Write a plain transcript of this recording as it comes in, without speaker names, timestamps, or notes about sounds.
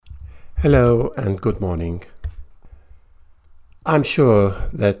Hello and good morning. I'm sure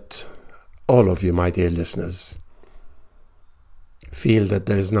that all of you, my dear listeners, feel that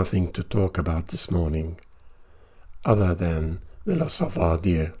there is nothing to talk about this morning other than the loss of our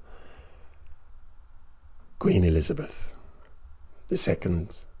dear Queen Elizabeth II.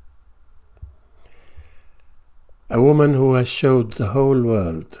 A woman who has showed the whole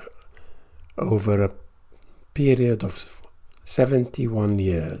world over a period of 71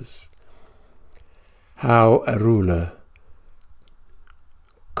 years how a ruler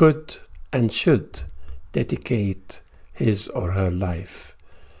could and should dedicate his or her life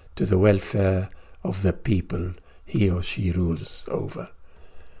to the welfare of the people he or she rules over.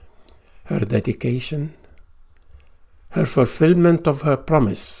 Her dedication, her fulfillment of her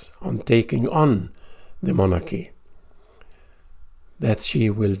promise on taking on the monarchy, that she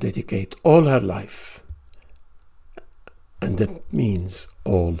will dedicate all her life, and that means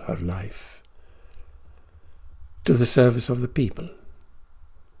all her life, to the service of the people.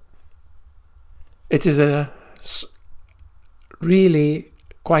 It is really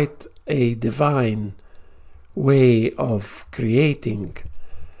quite a divine way of creating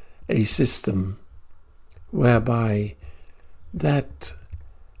a system whereby that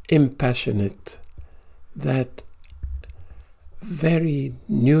impassionate, that very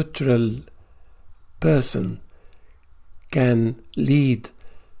neutral person can lead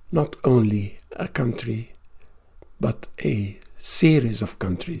not only a country but a series of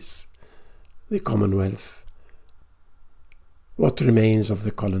countries, the Commonwealth, what remains of the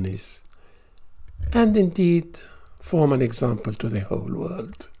colonies, and indeed form an example to the whole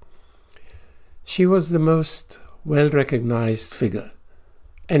world. She was the most well-recognized figure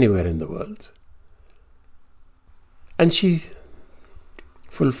anywhere in the world. And she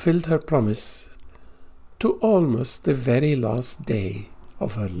fulfilled her promise to almost the very last day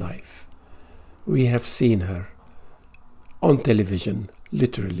of her life. We have seen her on television,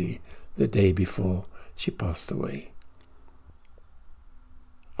 literally the day before she passed away.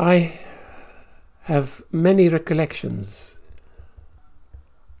 I have many recollections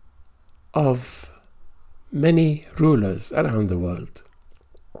of many rulers around the world.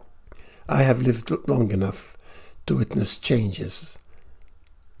 I have lived long enough to witness changes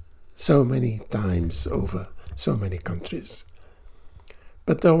so many times over so many countries.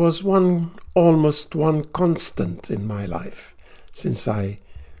 But there was almost one constant in my life since I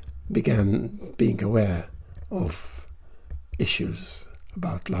began being aware of issues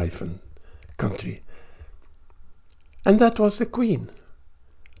about life and country. And that was the Queen.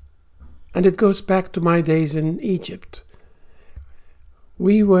 And it goes back to my days in Egypt.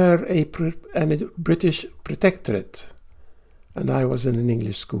 We were a British protectorate, and I was in an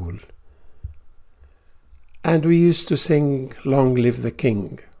English school. And we used to sing "Long Live the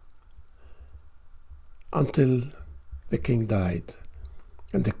King" until the King died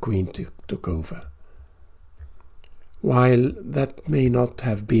and the Queen took over. While that may not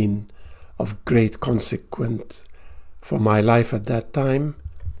have been of great consequence for my life at that time,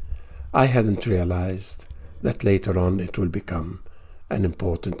 I hadn't realized that later on it will become an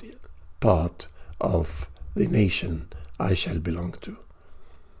important part of the nation I shall belong to.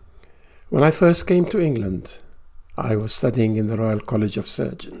 When I first came to England, I was studying in the Royal College of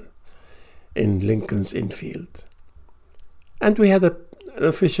Surgeons in Lincoln's Inn Fields. And we had an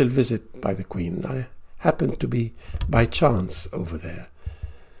official visit by the Queen. I happened to be by chance over there.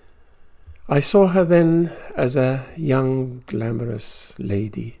 I saw her then as a young, glamorous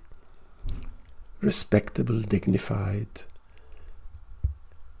lady, respectable, dignified,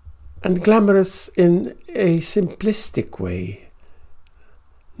 and glamorous in a simplistic way,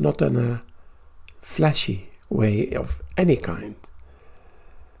 not in a flashy way of any kind.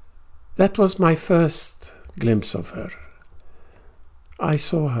 That was my first glimpse of her. I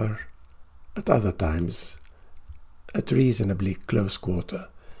saw her at other times at reasonably close quarter,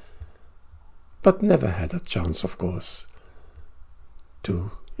 but never had a chance, of course,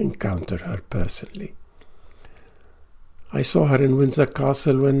 to encounter her personally. I saw her in Windsor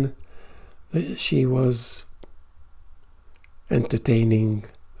Castle when she was entertaining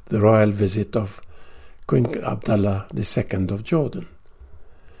the royal visit of King Abdullah II of Jordan.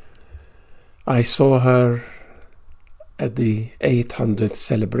 I saw her at the 800th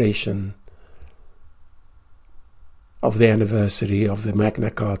celebration of the anniversary of the Magna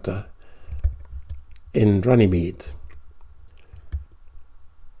Carta in Runnymede,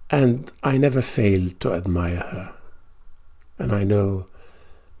 and I never failed to admire her. And I know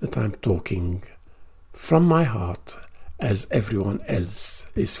that I'm talking from my heart as everyone else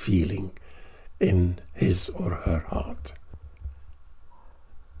is feeling in his or her heart.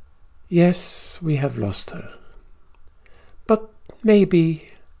 Yes, we have lost her. But maybe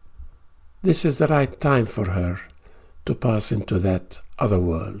this is the right time for her to pass into that other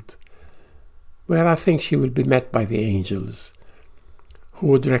world, where I think she will be met by the angels, who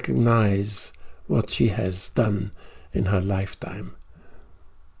would recognize what she has done in her lifetime.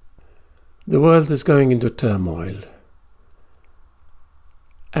 The world is going into turmoil,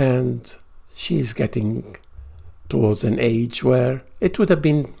 and she is getting towards an age where it would have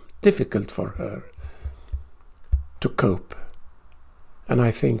been difficult for her to cope. And I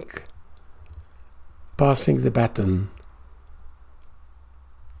think passing the baton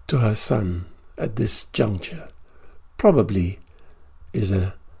to her son at this juncture probably is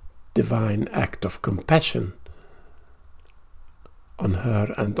a divine act of compassion on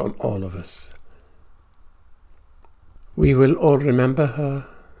her and on all of us. We will all remember her.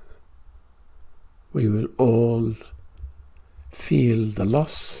 We will all feel the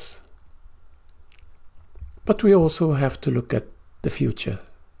loss. But we also have to look at the future.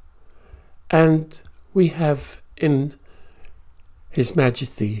 And we have in His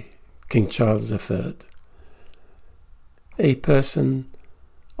Majesty King Charles III a person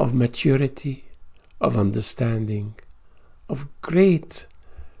of maturity, of understanding, of great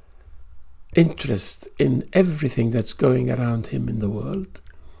interest in everything that's going around him in the world.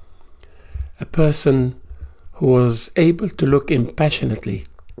 A person who was able to look impassionately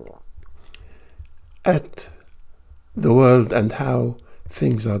at the world and how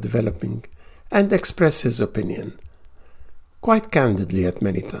things are developing and express his opinion, quite candidly at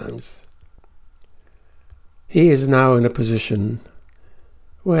many times. He is now in a position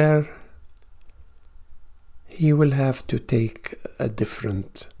where he will have to take a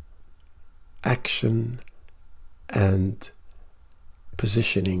different action and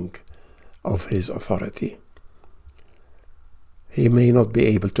positioning of his authority. He may not be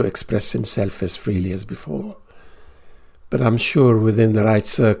able to express himself as freely as before, but I'm sure within the right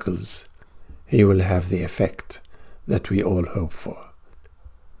circles he will have the effect that we all hope for.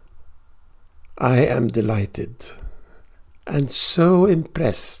 I am delighted and so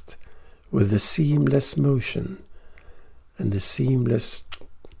impressed with the seamless motion and the seamless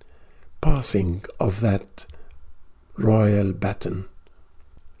passing of that royal baton,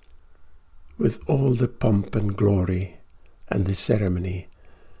 with all the pomp and glory and the ceremony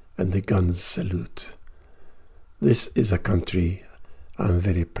and the guns salute. This is a country I'm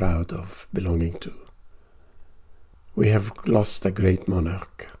very proud of belonging to. We have lost a great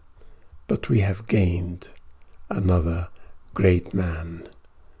monarch, but we have gained another great man.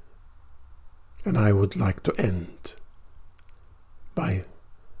 And I would like to end by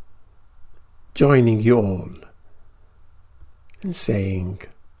joining you all in saying,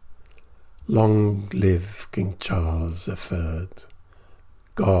 "Long live King Charles III.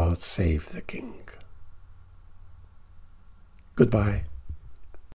 God save the King." Goodbye.